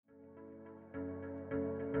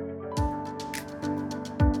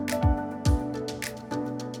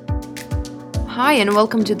Hi, and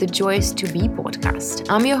welcome to the Joyous to Be podcast.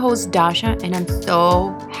 I'm your host, Dasha, and I'm so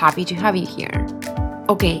happy to have you here.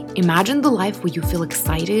 Okay, imagine the life where you feel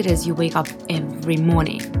excited as you wake up every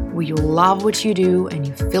morning, where you love what you do and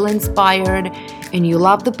you feel inspired, and you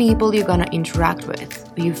love the people you're gonna interact with,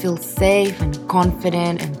 where you feel safe and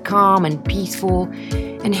confident and calm and peaceful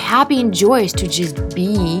and happy and joyous to just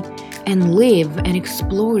be and live and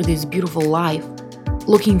explore this beautiful life.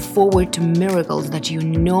 Looking forward to miracles that you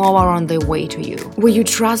know are on their way to you, where you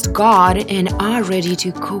trust God and are ready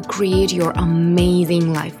to co-create your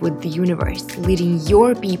amazing life with the universe, leading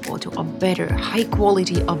your people to a better,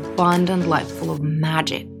 high-quality, abundant life full of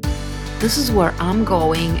magic. This is where I'm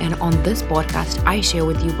going, and on this podcast, I share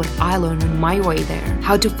with you what I learned on my way there.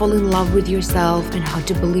 How to fall in love with yourself and how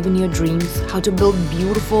to believe in your dreams. How to build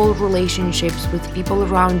beautiful relationships with people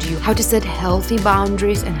around you. How to set healthy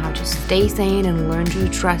boundaries and how to stay sane and learn to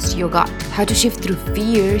trust your gut. How to shift through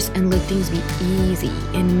fears and let things be easy.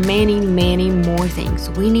 And many, many more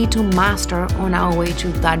things we need to master on our way to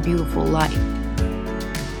that beautiful life.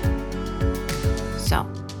 So,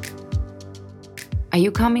 are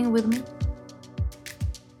you coming with me?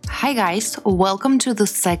 Hi guys, welcome to the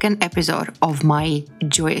second episode of my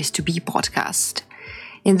Joyous to Be podcast.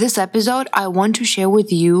 In this episode, I want to share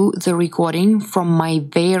with you the recording from my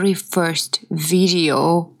very first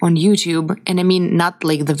video on YouTube. And I mean, not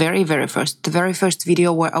like the very first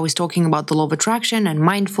video where I was talking about the law of attraction and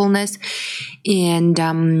mindfulness and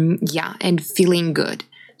feeling good.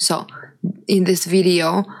 So in this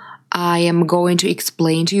video, I am going to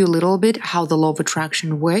explain to you a little bit how the law of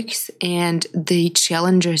attraction works and the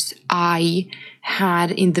challenges I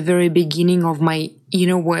had in the very beginning of my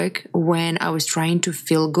inner work when I was trying to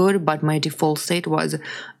feel good, but my default state was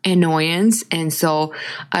annoyance. And so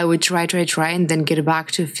I would try and then get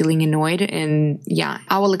back to feeling annoyed. And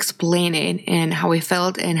I will explain it and how I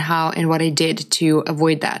felt and what I did to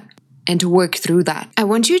avoid that and to work through that. I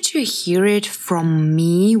want you to hear it from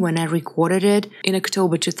me when I recorded it in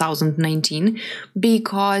October 2019,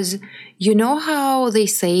 because you know how they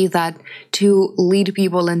say that to lead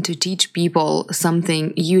people and to teach people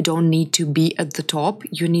something, you don't need to be at the top,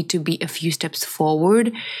 you need to be a few steps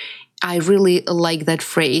forward. I really like that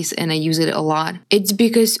phrase and I use it a lot. It's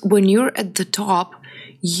because when you're at the top,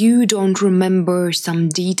 you don't remember some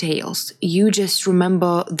details. You just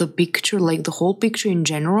remember the picture, like the whole picture in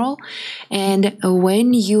general. And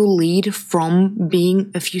when you lead from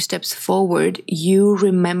being a few steps forward, you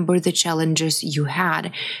remember the challenges you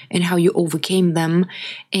had and how you overcame them.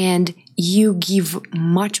 And you give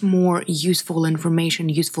much more useful information,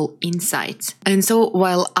 useful insights. And so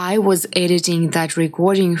while I was editing that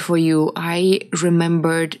recording for you, I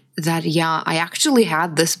remembered that, I actually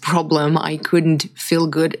had this problem. I couldn't feel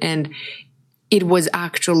good. And it was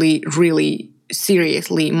actually really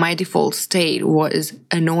seriously, my default state was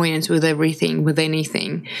annoyance with everything, with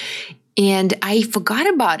anything. And I forgot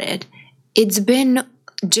about it. It's been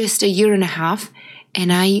just a year and a half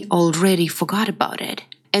and I already forgot about it.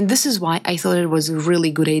 And this is why I thought it was a really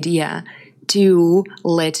good idea to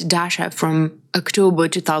let Dasha from October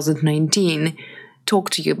 2019 talk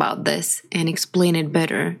to you about this and explain it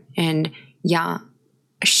better. And I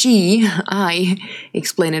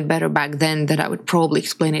explained it better back then than I would probably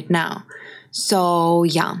explain it now. So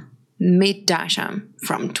meet Dasha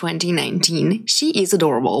from 2019. She is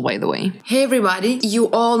adorable, by the way. Hey everybody, you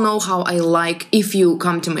all know how I like, if you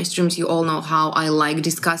come to my streams, you all know how I like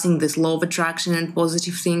discussing this law of attraction and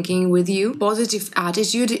positive thinking with you. Positive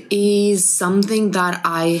attitude is something that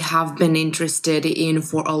I have been interested in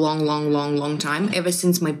for a long time, ever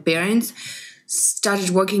since my parents started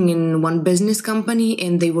working in one business company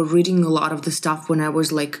and they were reading a lot of the stuff when I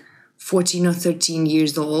was like 14 or 13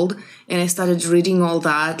 years old, and I started reading all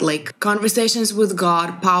that, like Conversations with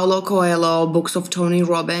God, Paulo Coelho, books of Tony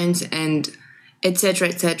Robbins, and etc.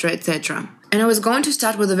 And I was going to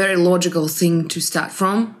start with a very logical thing to start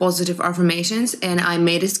from, positive affirmations, and I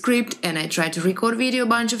made a script and I tried to record video a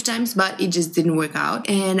bunch of times, but it just didn't work out,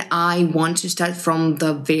 and I want to start from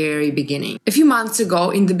the very beginning. A few months ago,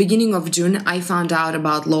 in the beginning of June, I found out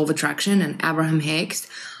about law of attraction and Abraham Hicks.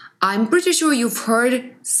 I'm pretty sure you've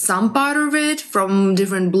heard some part of it from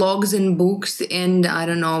different blogs and books and,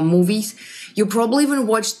 movies. You probably even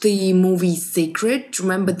watched the movie Secret.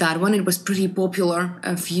 Remember that one? It was pretty popular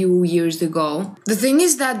a few years ago. The thing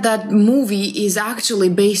is that that movie is actually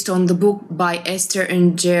based on the book by Esther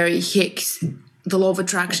and Jerry Hicks, The Law of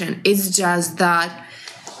Attraction. It's just that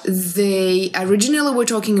they originally were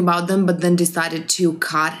talking about them, but then decided to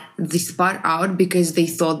cut this part out because they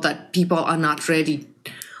thought that people are not ready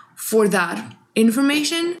for that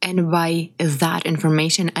information. And by that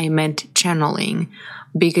information, I meant channeling,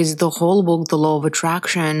 because the whole book, The Law of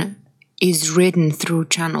Attraction, is written through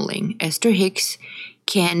channeling. Esther Hicks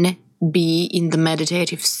can be in the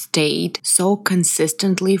meditative state so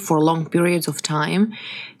consistently for long periods of time,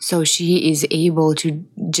 so she is able to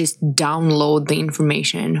just download the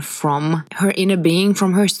information from her inner being,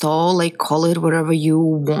 from her soul, like call it whatever you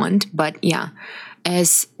want. But yeah,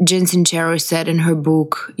 as Jen Sincero said in her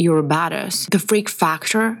book, You're a Badass, the freak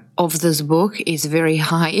factor of this book is very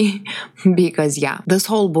high because, yeah, this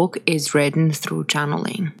whole book is written through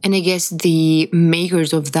channeling. And I guess the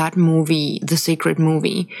makers of that movie, The Secret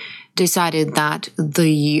Movie, decided that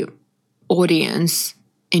the audience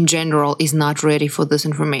in general is not ready for this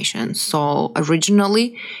information. So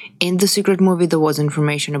originally in The Secret Movie, there was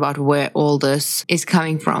information about where all this is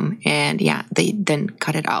coming from. And yeah, they then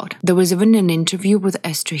cut it out. There was even an interview with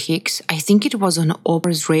Esther Hicks. I think it was on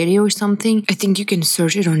Oprah's radio or something. I think you can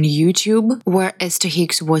search it on YouTube, where Esther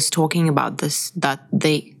Hicks was talking about this, that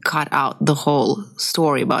they cut out the whole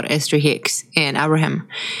story about Esther Hicks and Abraham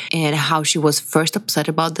and how she was first upset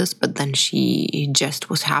about this, but then she just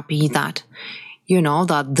was happy that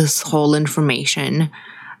that this whole information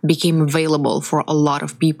became available for a lot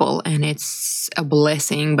of people, and it's a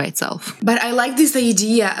blessing by itself. But I like this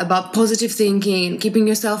idea about positive thinking, keeping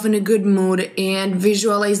yourself in a good mood, and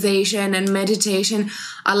visualization and meditation.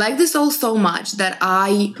 I like this all so much that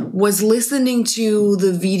I was listening to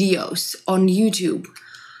the videos on YouTube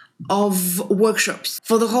of workshops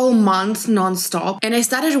for the whole month non-stop, and I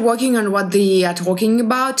started working on what they are talking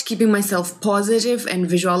about, keeping myself positive and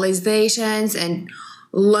visualizations and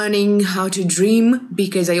learning how to dream,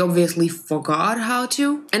 because I obviously forgot how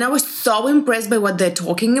to. And I was so impressed by what they're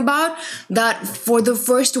talking about that for the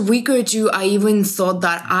first week or two I even thought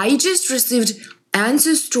that I just received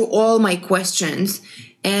answers to all my questions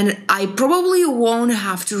and I probably won't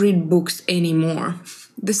have to read books anymore.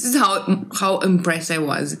 This is how impressed I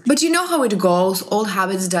was. But you know how it goes, old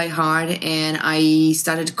habits die hard, and I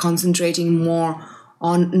started concentrating more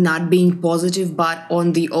on not being positive, but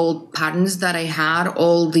on the old patterns that I had,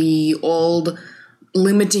 all the old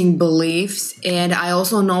limiting beliefs. And I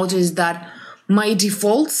also noticed that my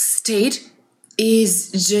default state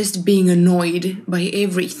is just being annoyed by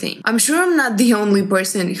everything. I'm sure I'm not the only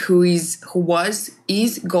person who is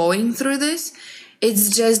going through this.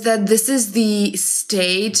 It's just that this is the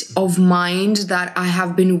state of mind that I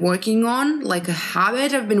have been working on, like a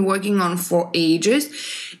habit I've been working on for ages.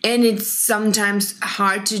 And it's sometimes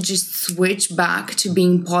hard to just switch back to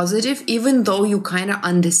being positive, even though you kind of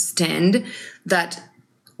understand that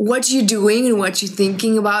what you're doing and what you're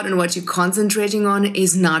thinking about and what you're concentrating on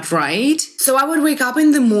is not right. So I would wake up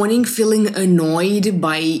in the morning feeling annoyed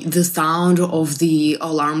by the sound of the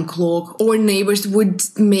alarm clock, or neighbors would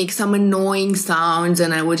make some annoying sounds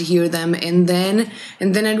and I would hear them, and then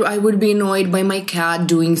I would be annoyed by my cat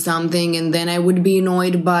doing something, and then I would be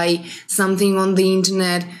annoyed by something on the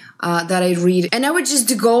internet that I read. And I would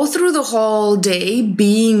just go through the whole day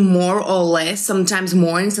being more or less, sometimes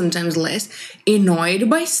more and sometimes less, annoyed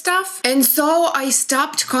by stuff. And so I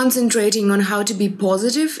stopped concentrating on how to be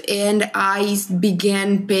positive, and I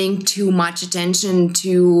began paying too much attention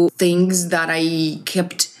to things that I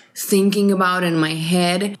kept thinking about in my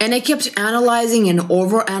head, and I kept analyzing and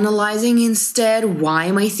over-analyzing instead. Why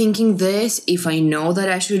am I thinking this? If I know that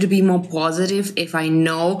I should be more positive, if I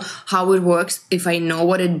know how it works, if I know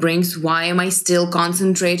what it brings, why am I still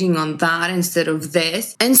concentrating on that instead of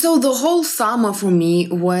this? And so the whole summer for me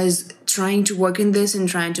was trying to work in this and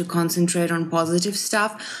trying to concentrate on positive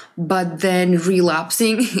stuff, but then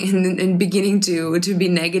relapsing and beginning to be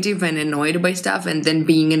negative and annoyed by stuff, and then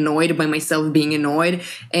being annoyed by myself being annoyed,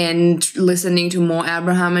 and listening to more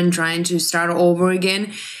Abraham and trying to start over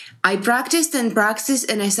again. I practiced and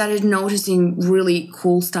I started noticing really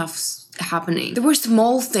cool stuff happening. There were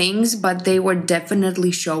small things, but they were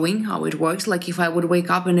definitely showing how it works. Like if I would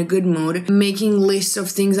wake up in a good mood, making lists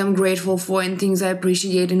of things I'm grateful for and things I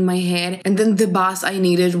appreciate in my head, and then the bus I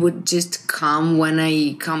needed would just come when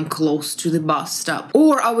I come close to the bus stop.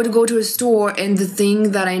 Or I would go to a store and the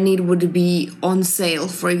thing that I need would be on sale,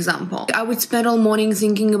 for example. I would spend all morning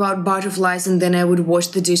thinking about butterflies, and then I would wash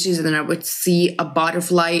the dishes and then I would see a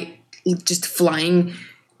butterfly just flying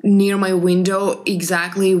near my window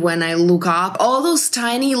exactly when I look up. All those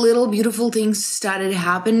tiny little beautiful things started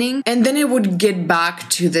happening, and then I would get back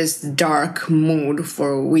to this dark mood for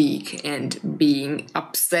a week and being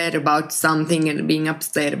upset about something and being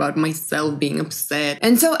upset about myself being upset.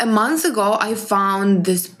 And so a month ago I found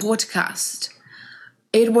this podcast.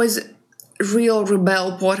 It was Real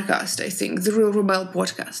Rebel podcast, I think, the Real Rebel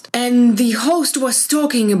podcast. And the host was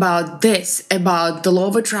talking about this, about the law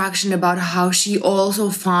of attraction, about how she also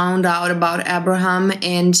found out about Abraham,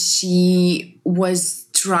 and she was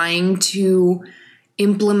trying to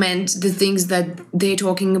implement the things that they're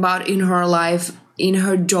talking about in her life, in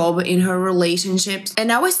her job, in her relationships.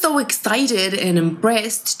 And I was so excited and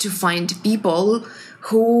impressed to find people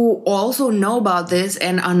who also know about this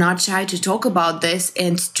and are not shy to talk about this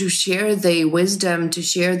and to share their wisdom, to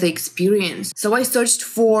share the experience. So I searched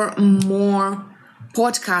for more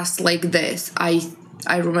podcasts like this.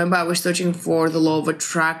 I remember I was searching for the law of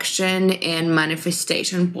attraction and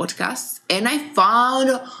manifestation podcasts, and I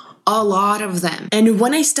found a lot of them. And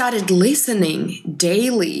when I started listening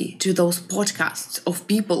daily to those podcasts of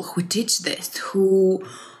people who teach this, who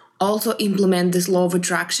also implement this law of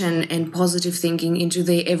attraction and positive thinking into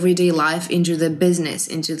their everyday life, into their business,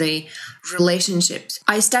 into their relationships,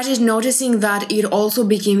 I started noticing that it also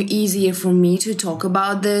became easier for me to talk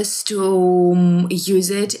about this, to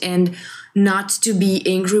use it, and not to be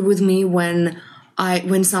angry with me when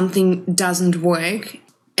something doesn't work.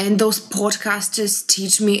 And those podcasters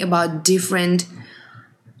teach me about different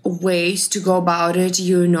ways to go about it,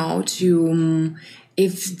 to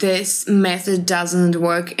if this method doesn't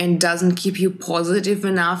work and doesn't keep you positive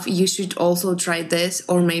enough, you should also try this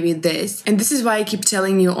or maybe this. And this is why I keep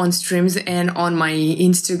telling you on streams and on my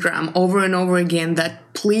Instagram over and over again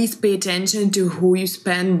that please pay attention to who you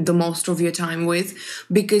spend the most of your time with,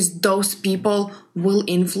 because those people will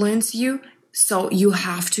influence you. So you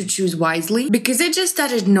have to choose wisely, because I just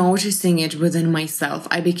started noticing it within myself.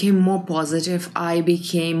 I became more positive. I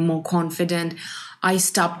became more confident. I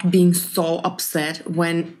stopped being so upset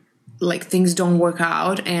when things don't work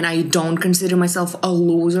out, and I don't consider myself a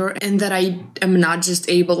loser, and that I am not just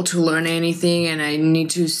able to learn anything and I need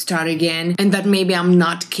to start again, and that maybe I'm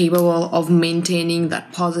not capable of maintaining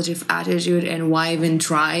that positive attitude, and why even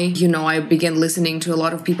try? I began listening to a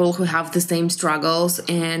lot of people who have the same struggles,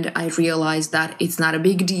 and I realized that it's not a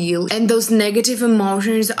big deal, and those negative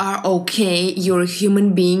emotions are okay. You're a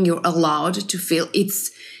human being. You're allowed to feel.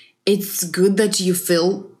 It's good that you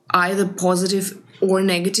feel either positive or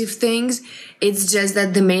negative things. It's just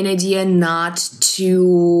that the main idea not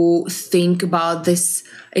to think about this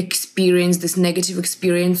experience, this negative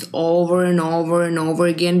experience over and over and over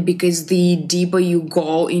again, because the deeper you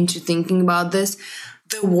go into thinking about this,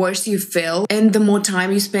 the worse you feel and the more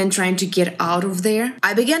time you spend trying to get out of there.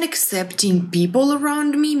 I began accepting people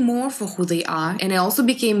around me more for who they are, and I also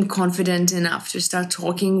became confident enough to start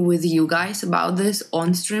talking with you guys about this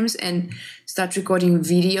on streams and start recording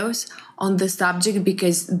videos on the subject,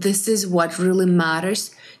 because this is what really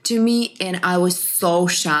matters to me. And I was so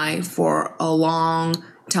shy for a long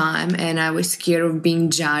time, and I was scared of being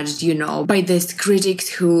judged, by these critics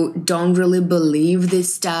who don't really believe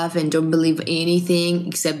this stuff and don't believe anything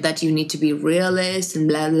except that you need to be realist and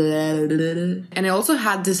blah blah blah blah. And I also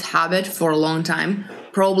had this habit for a long time,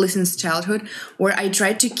 probably since childhood, where I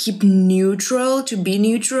tried to keep neutral, to be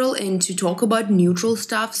neutral and to talk about neutral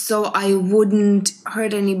stuff, so I wouldn't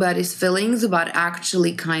hurt anybody's feelings, but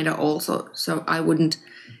actually kind of also so I wouldn't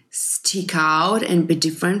stick out and be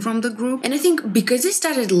different from the group. And I think because I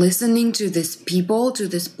started listening to these people, to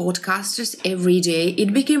these podcasters every day,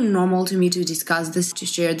 it became normal to me to discuss this, to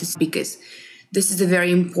share this, because this is a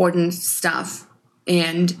very important stuff,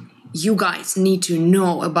 and you guys need to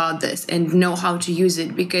know about this and know how to use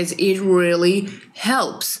it, because it really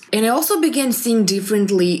helps. And I also began seeing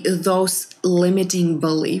differently those limiting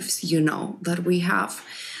beliefs, that we have.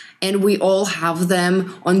 And we all have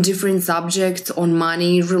them on different subjects, on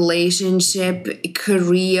money, relationship,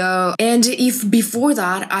 career. And if before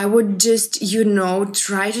that, I would just,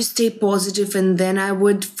 try to stay positive, and then I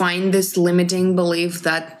would find this limiting belief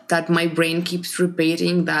that my brain keeps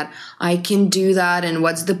repeating that I can do that, and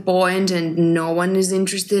what's the point, and no one is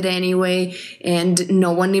interested anyway, and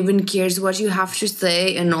no one even cares what you have to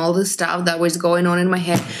say, and all the stuff that was going on in my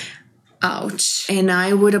head. Ouch. And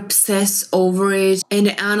I would obsess over it and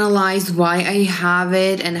analyze why I have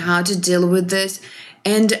it and how to deal with this.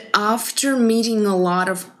 And after meeting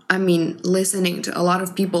listening to a lot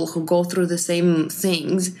of people who go through the same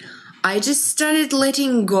things, I just started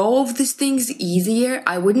letting go of these things easier.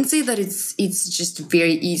 I wouldn't say that it's just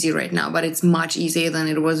very easy right now, but it's much easier than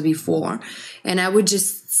it was before. And I would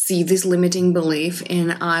just see this limiting belief,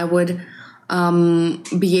 and I would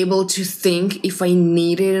be able to think if I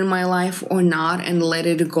need it in my life or not, and let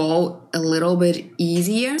it go a little bit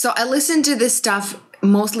easier. So I listen to this stuff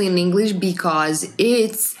mostly in English because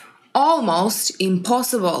it's almost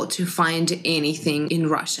impossible to find anything in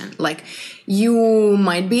Russian. Like, you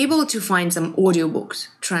might be able to find some audiobooks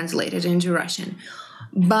translated into Russian,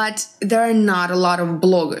 but there are not a lot of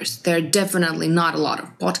bloggers. There are definitely not a lot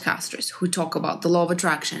of podcasters who talk about the law of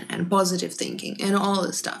attraction and positive thinking and all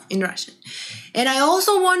this stuff in Russian. And I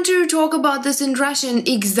also want to talk about this in Russian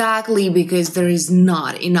exactly because there is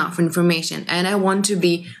not enough information. And I want to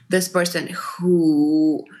be this person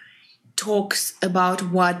who talks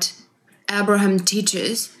about what Abraham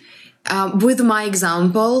teaches with my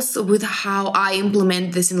examples, with how I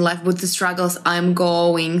implement this in life, with the struggles I'm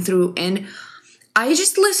going through. And I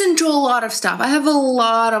just listen to a lot of stuff. I have a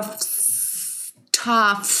lot of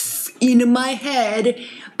stuff in my head.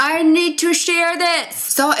 I need to share this.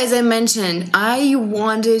 So as I mentioned, I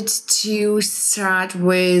wanted to start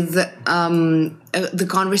with the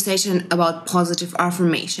conversation about positive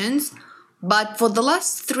affirmations. But for the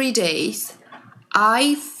last 3 days,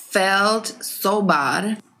 I felt so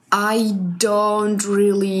bad. I don't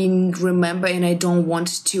really remember, and I don't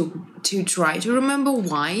want to try to remember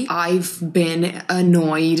why. I've been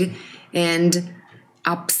annoyed and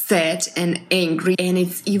upset and angry, and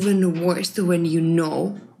it's even worse when you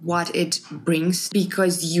know what it brings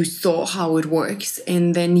because you saw how it works,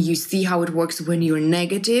 and then you see how it works when you're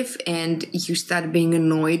negative and you start being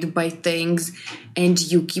annoyed by things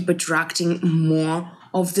and you keep attracting more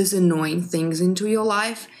of these annoying things into your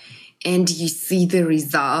life. And you see the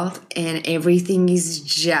result and everything is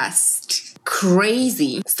just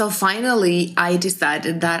crazy. So finally, I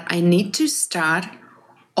decided that I need to start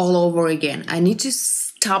all over again. I need to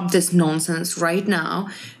stop this nonsense right now,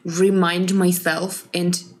 remind myself,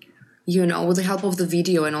 and, with the help of the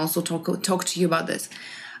video and also talk to you about this,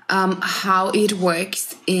 how it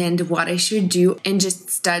works and what I should do, and just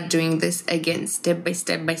start doing this again, step by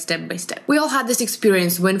step by step by step. We all had this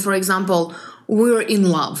experience when, for example, we're in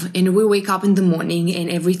love and we wake up in the morning and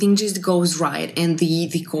everything just goes right, and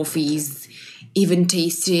the coffee is even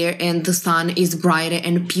tastier and the sun is brighter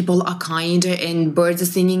and people are kinder and birds are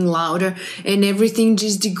singing louder and everything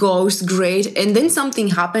just goes great. And then something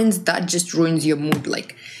happens that just ruins your mood,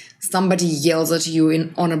 like somebody yells at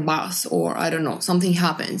you on a bus, or I don't know, something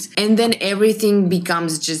happens. And then everything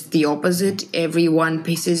becomes just the opposite. Everyone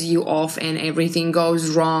pisses you off and everything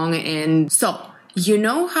goes wrong. And so, you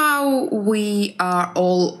know how we are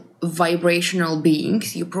all vibrational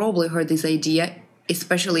beings? You probably heard this idea,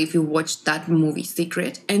 especially if you watched that movie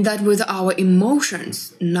Secret. And that with our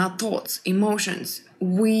emotions, not thoughts, emotions,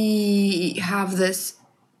 we have this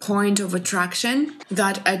point of attraction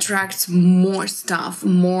that attracts more stuff,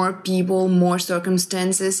 more people, more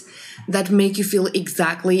circumstances that make you feel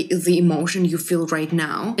exactly the emotion you feel right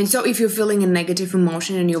now. And so if you're feeling a negative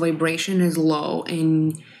emotion and your vibration is low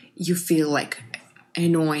and you feel like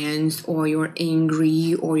annoyance or you're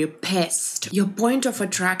angry or you're pissed, your point of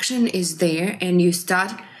attraction is there, and you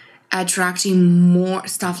start attracting more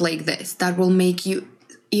stuff like this that will make you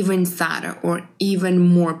even sadder or even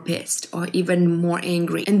more pissed or even more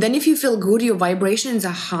angry. And then if you feel good, your vibrations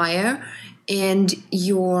are higher and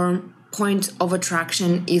your point of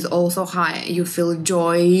attraction is also higher. You feel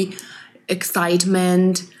joy,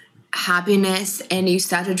 excitement, happiness, and you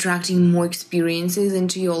start attracting more experiences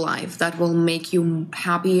into your life that will make you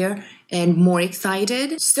happier and more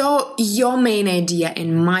excited. So your main idea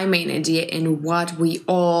and my main idea and what we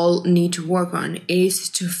all need to work on is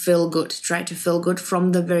to feel good. Try to feel good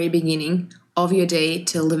from the very beginning of your day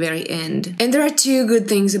till the very end. And there are two good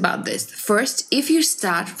things about this. First, if you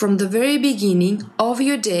start from the very beginning of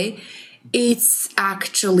your day, it's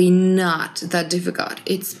actually not that difficult.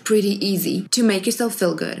 It's pretty easy to make yourself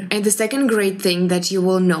feel good. And the second great thing that you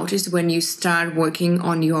will notice when you start working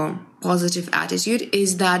on your positive attitude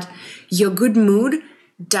is that your good mood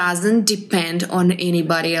doesn't depend on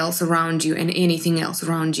anybody else around you and anything else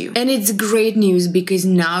around you. And it's great news because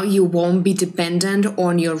now you won't be dependent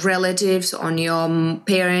on your relatives, on your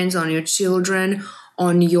parents, on your children,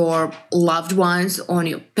 on your loved ones, on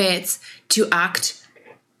your pets to act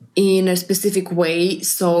in a specific way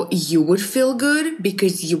so you would feel good,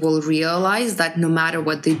 because you will realize that no matter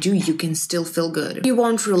what they do, you can still feel good. You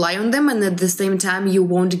won't rely on them, and at the same time, you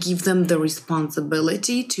won't give them the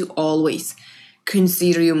responsibility to always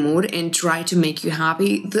consider your mood and try to make you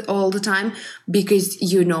happy all the time, because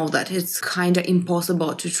you know that it's kind of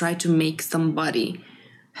impossible to try to make somebody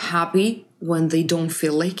happy when they don't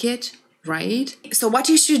feel like it. Right? So what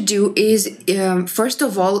you should do is, first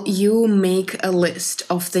of all, you make a list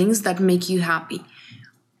of things that make you happy.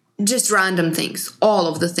 Just random things, all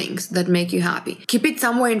of the things that make you happy. Keep it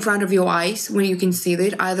somewhere in front of your eyes when you can see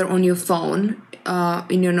it, either on your phone,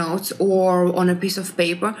 in your notes, or on a piece of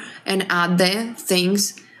paper, and add there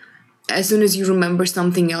things as soon as you remember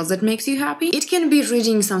something else that makes you happy. It can be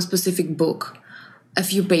reading some specific book, a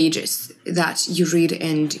few pages that you read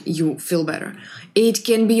and you feel better. It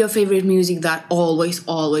can be your favorite music that always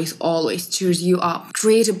cheers you up.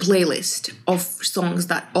 Create a playlist of songs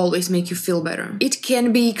that always make you feel better. It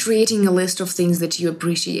can be creating a list of things that you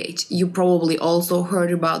appreciate. You probably also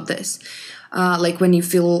heard about this. Like when you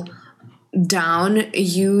feel down,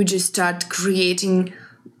 you just start creating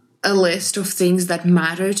a list of things that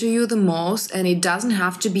matter to you the most, and it doesn't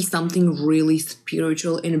have to be something really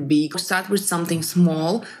spiritual and big. Start with something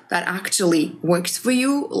small that actually works for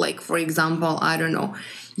you. Like, for example, I don't know,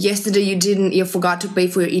 yesterday you forgot to pay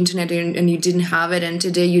for your internet and you didn't have it, and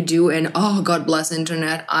today you do, and oh, God bless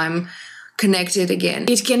internet, I'm connected again.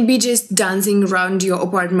 It can be just dancing around your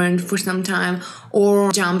apartment for some time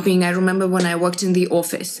or jumping. I remember when I worked in the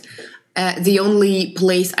office, the only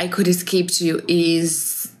place I could escape to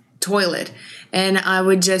is toilet, and I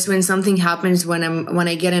would just, when something happens, when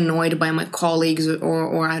I get annoyed by my colleagues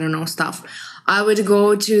or I don't know stuff, I would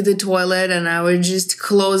go to the toilet and I would just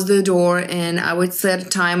close the door and I would set a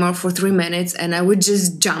timer for 3 minutes and I would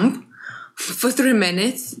just jump for 3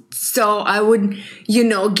 minutes, so I would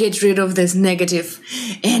get rid of this negative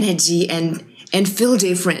energy and feel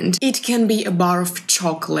different. It can be a bar of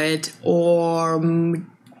chocolate or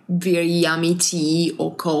very yummy tea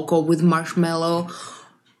or cocoa with marshmallow,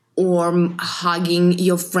 or hugging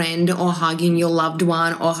your friend, or hugging your loved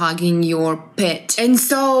one, or hugging your pet. And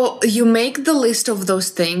so you make the list of those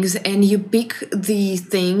things and you pick the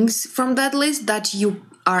things from that list that you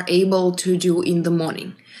are able to do in the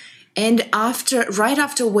morning. And right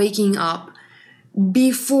after waking up,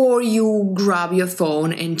 before you grab your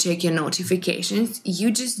phone and check your notifications,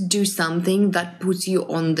 you just do something that puts you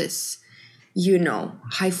on this,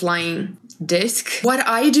 high-flying disc. What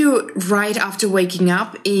I do right after waking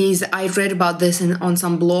up is, I read about this on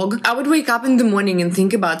some blog. I would wake up in the morning and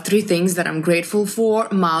think about 3 things that I'm grateful for.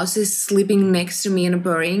 Mouse is sleeping next to me and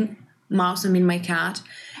purring. Mouse, I mean my cat.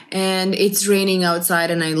 And it's raining outside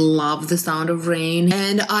and I love the sound of rain.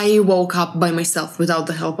 And I woke up by myself without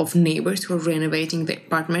the help of neighbors who are renovating the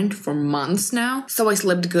apartment for months now. So I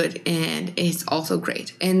slept good and it's also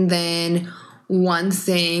great. And then one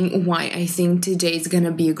thing why I think today is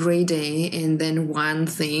gonna be a great day, and then one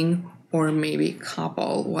thing, or maybe a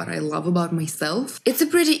couple, what I love about myself. It's a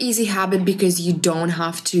pretty easy habit because you don't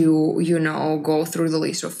have to, go through the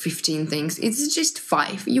list of 15 things. It's just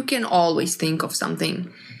 5. You can always think of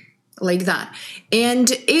something like that, and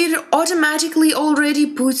it automatically already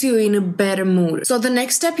puts you in a better mood. So the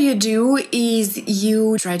next step you do is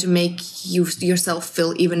you try to make yourself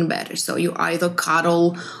feel even better. So you either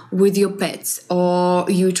cuddle with your pets, or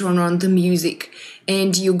you turn on the music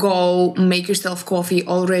and you go make yourself coffee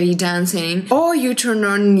already dancing, or you turn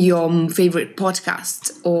on your favorite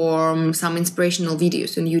podcast or some inspirational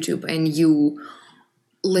videos on YouTube and you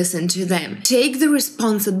listen to them. Take the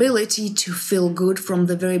responsibility to feel good from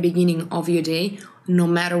the very beginning of your day, no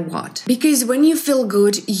matter what. Because when you feel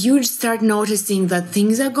good, you start noticing that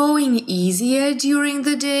things are going easier during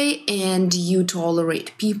the day, and you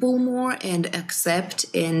tolerate people more and accept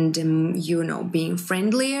and, being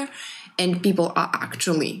friendlier. And people are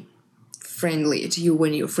actually friendly to you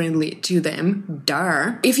when you're friendly to them.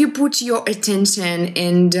 Duh. If you put your attention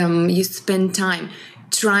and you spend time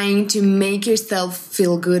trying to make yourself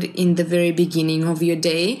feel good in the very beginning of your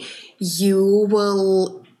day, you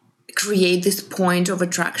will create this point of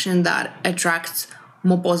attraction that attracts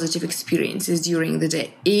more positive experiences during the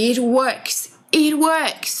day. It works. It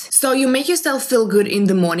works. So you make yourself feel good in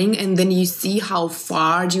the morning, and then you see how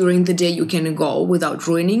far during the day you can go without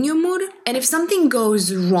ruining your mood. And if something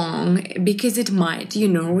goes wrong, because it might,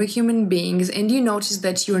 we're human beings, and you notice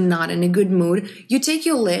that you're not in a good mood, you take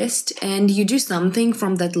your list and you do something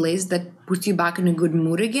from that list that puts you back in a good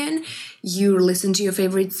mood again. You listen to your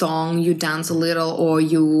favorite song, you dance a little, or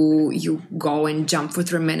you go and jump for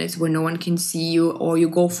 3 minutes where no one can see you, or you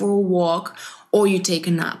go for a walk, or you take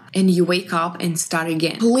a nap and you wake up and start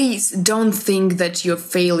again. Please don't think that you're a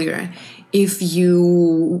failure if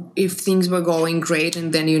things were going great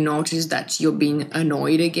and then you notice that you're being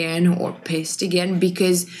annoyed again or pissed again,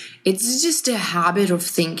 because it's just a habit of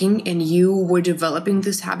thinking, and you were developing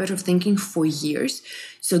this habit of thinking for years.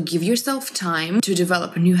 So give yourself time to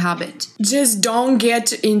develop a new habit. Just don't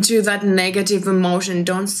get into that negative emotion.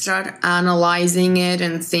 Don't start analyzing it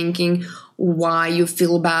and thinking why you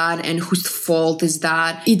feel bad and whose fault is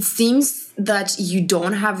that. It seems that you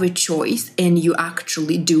don't have a choice, and you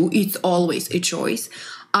actually do. It's always a choice.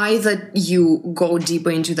 Either you go deeper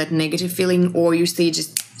into that negative feeling, or you say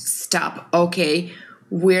just stop. Okay,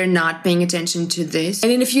 we're not paying attention to this.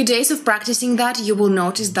 And in a few days of practicing that, you will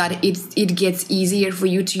notice that it gets easier for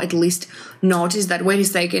you to at least notice that, wait a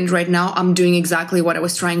second, right now I'm doing exactly what I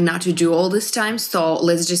was trying not to do all this time. So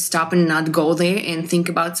let's just stop and not go there and think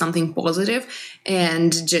about something positive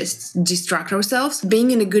and just distract ourselves.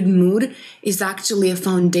 Being in a good mood is actually a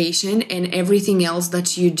foundation, and everything else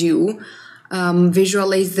that you do,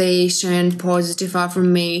 visualization, positive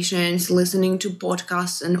affirmations, listening to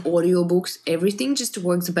podcasts and audiobooks, everything just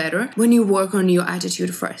works better when you work on your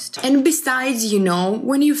attitude first. And besides,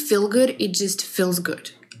 when you feel good, it just feels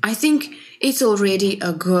good. I think it's already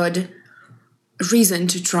a good reason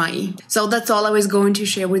to try. So that's all I was going to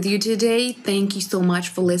share with you today. Thank you so much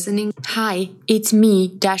for listening. Hi, it's me,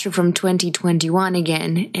 Dasha from 2021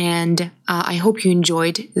 again, and I hope you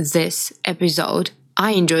enjoyed this episode.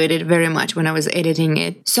 I enjoyed it very much when I was editing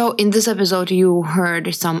it. So in this episode, you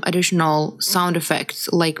heard some additional sound effects,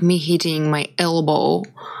 like me hitting my elbow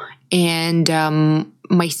and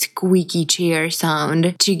my squeaky chair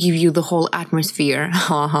sound to give you the whole atmosphere.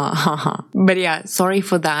 But yeah, sorry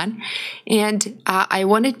for that. And I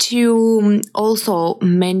wanted to also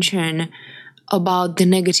mention about the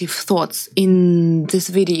negative thoughts in this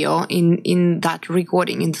video, in that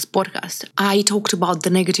recording, in this podcast. I talked about the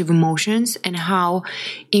negative emotions and how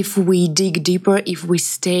if we dig deeper, if we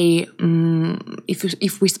stay,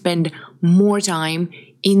 if we spend more time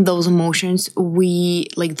in those emotions,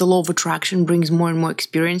 the law of attraction brings more and more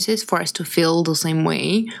experiences for us to feel the same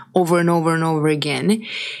way over and over and over again.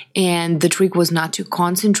 And the trick was not to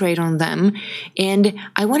concentrate on them. And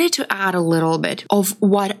I wanted to add a little bit of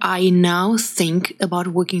what I now think about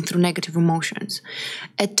working through negative emotions.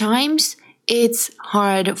 At times, it's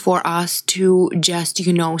hard for us to just,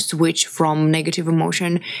 switch from negative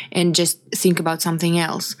emotion and just think about something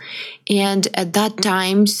else. And at that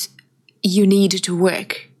times, you need to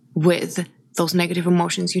work with those negative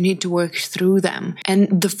emotions. You need to work through them.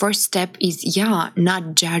 And the first step is,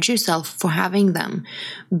 not judge yourself for having them.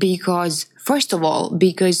 Because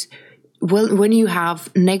when you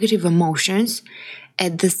have negative emotions,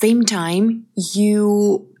 at the same time,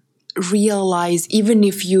 you realize, even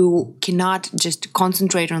if you cannot just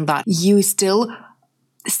concentrate on that, you still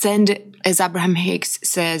send, as Abraham Hicks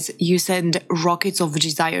says, you send rockets of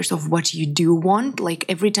desires of what you do want. Like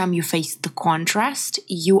every time you face the contrast,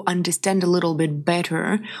 you understand a little bit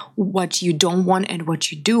better what you don't want and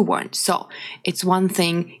what you do want. So it's one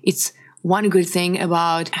good thing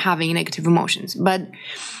about having negative emotions. But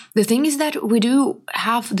the thing is that we do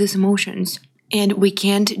have these emotions, and we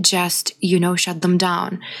can't just, shut them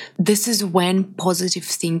down. This is when positive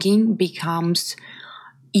thinking becomes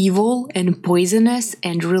evil and poisonous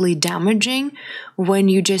and really damaging, when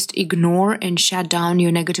you just ignore and shut down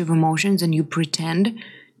your negative emotions and you pretend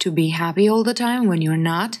to be happy all the time when you're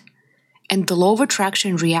not. And the law of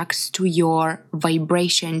attraction reacts to your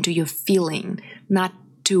vibration, to your feeling, not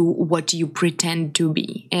to what you pretend to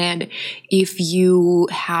be. And if you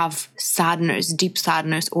have sadness, deep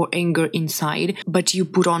sadness or anger inside, but you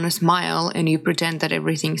put on a smile and you pretend that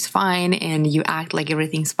everything's fine and you act like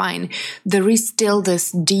everything's fine, there is still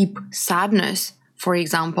this deep sadness, for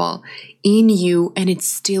example, in you, and it's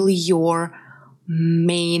still your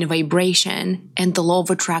main vibration, and the law of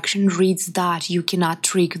attraction reads that you cannot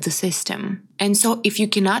trick the system. And so if you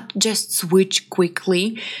cannot just switch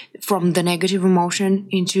quickly from the negative emotion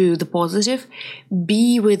into the positive,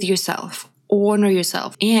 be with yourself, honor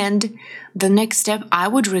yourself. And the next step I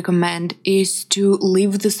would recommend is to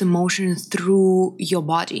live this emotion through your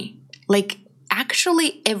body. Like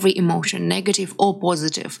actually every emotion, negative or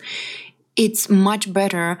positive, it's much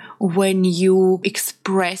better when you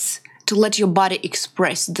to let your body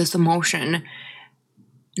express this emotion,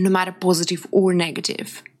 no matter positive or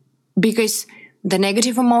negative. Because the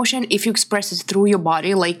negative emotion, if you express it through your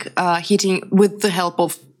body, like hitting with the help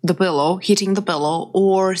of hitting the pillow,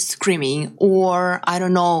 or screaming, or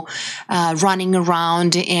running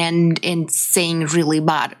around and saying really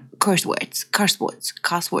bad cuss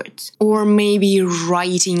words, or maybe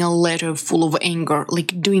writing a letter full of anger,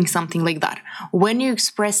 like doing something like that. When you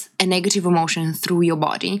express a negative emotion through your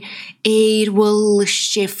body, it will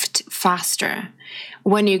shift faster.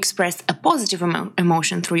 When you express a positive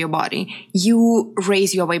emotion through your body, you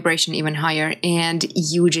raise your vibration even higher, and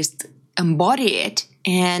you just embody it,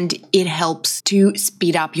 and it helps to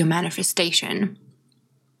speed up your manifestation.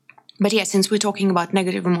 But yeah, since we're talking about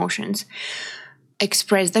negative emotions,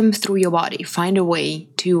 express them through your body. Find a way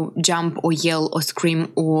to jump or yell or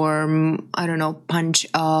scream or, punch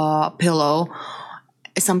a pillow,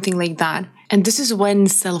 something like that. And this is when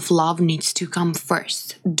self-love needs to come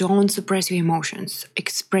first. Don't suppress your emotions.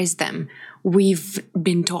 Express them we've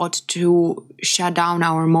been taught to shut down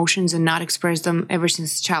our emotions and not express them ever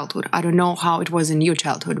since childhood. I don't know how it was in your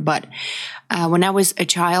childhood, but when I was a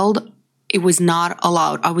child, it was not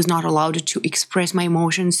allowed. I was not allowed to express my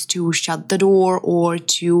emotions, to shut the door, or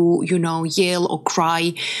to, yell or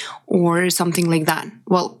cry or something like that.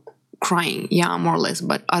 Well, crying, yeah, more or less,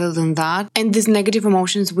 but other than that. And these negative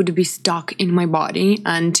emotions would be stuck in my body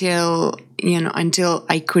until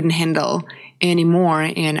I couldn't handle anymore,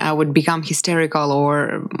 and I would become hysterical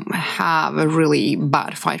or have a really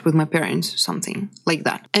bad fight with my parents, something like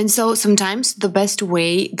that. And so sometimes the best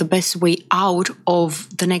way out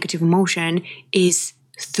of the negative emotion is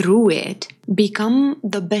through it. Become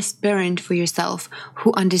the best parent for yourself,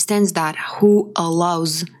 who understands that, who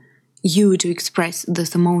allows you to express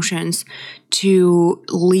these emotions, to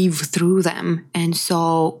live through them. And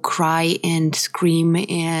so cry and scream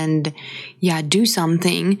and do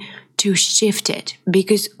something to shift it.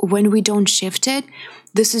 Because when we don't shift it,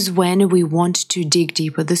 this is when we want to dig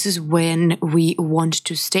deeper. This is when we want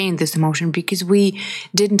to stay in this emotion, because we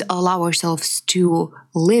didn't allow ourselves to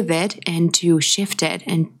live it and to shift it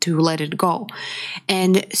and to let it go.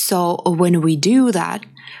 And so when we do that,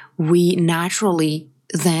 we naturally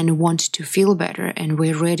then want to feel better, and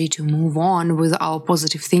we're ready to move on with our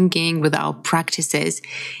positive thinking, with our practices.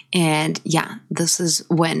 And this is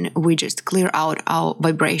when we just clear out our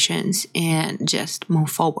vibrations and just move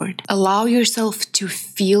forward. Allow yourself to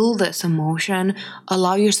feel this emotion,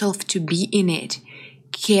 allow yourself to be in it,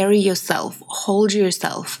 carry yourself, hold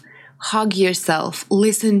yourself, hug yourself,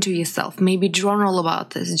 listen to yourself, maybe journal about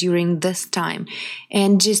this during this time,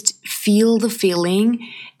 and just feel the feeling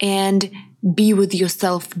and be with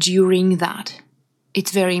yourself during that. It's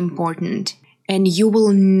very important. And you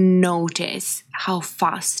will notice how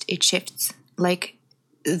fast it shifts. Like,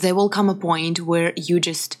 there will come a point where you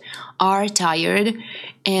just are tired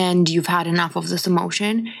and you've had enough of this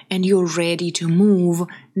emotion and you're ready to move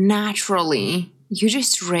naturally. You're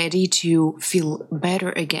just ready to feel better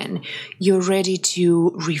again. You're ready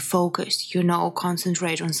to refocus,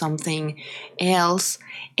 concentrate on something else.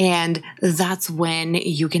 And that's when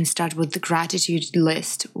you can start with the gratitude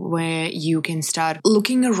list, where you can start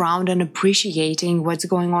looking around and appreciating what's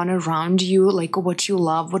going on around you, like what you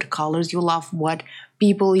love, what colors you love, what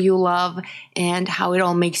people you love, and how it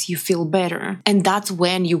all makes you feel better. And that's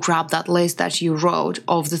when you grab that list that you wrote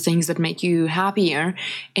of the things that make you happier,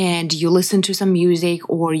 and you listen to some music,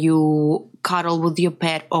 or you cuddle with your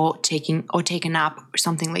pet, or take a nap or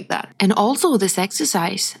something like that. And also this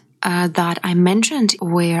exercise that I mentioned,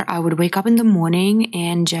 where I would wake up in the morning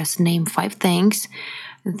and just name 5 things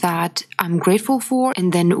that I'm grateful for,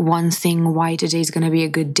 and then one thing why today is going to be a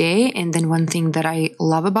good day, and then one thing that I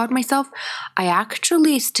love about myself. I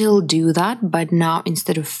actually still do that, but now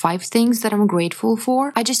instead of 5 things that I'm grateful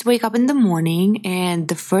for, I just wake up in the morning, and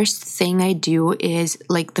the first thing I do is,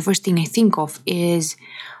 the first thing I think of is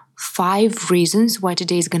 5 reasons why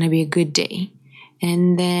today is going to be a good day,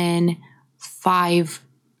 and then 5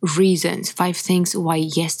 things why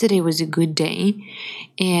yesterday was a good day,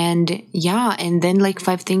 and then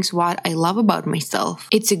 5 things what I love about myself.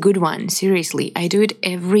 It's a good one, seriously. I do it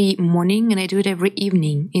every morning and I do it every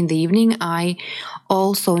evening. In the evening, I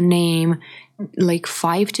also name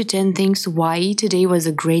 5 to 10 things why today was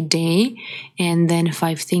a great day, and then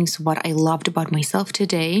 5 things what I loved about myself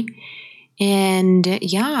today. And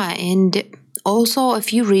also a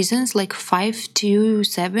few reasons, 5 to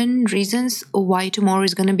 7 reasons why tomorrow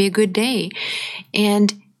is going to be a good day.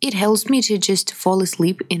 And it helps me to just fall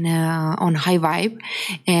asleep on high vibe,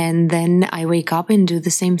 and then I wake up and do the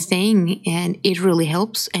same thing, and it really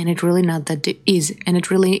helps, and it really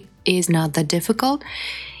is not that difficult.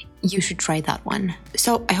 You should try that one.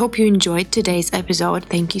 So I hope you enjoyed today's episode.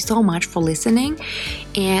 Thank you so much for listening,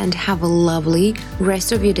 and have a lovely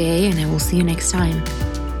rest of your day, and I will see you next time.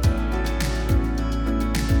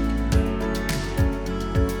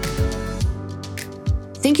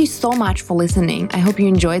 Thank you so much for listening. I hope you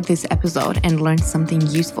enjoyed this episode and learned something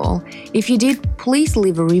useful. If you did, please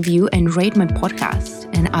leave a review and rate my podcast,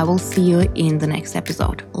 and I will see you in the next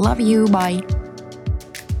episode. Love you. Bye.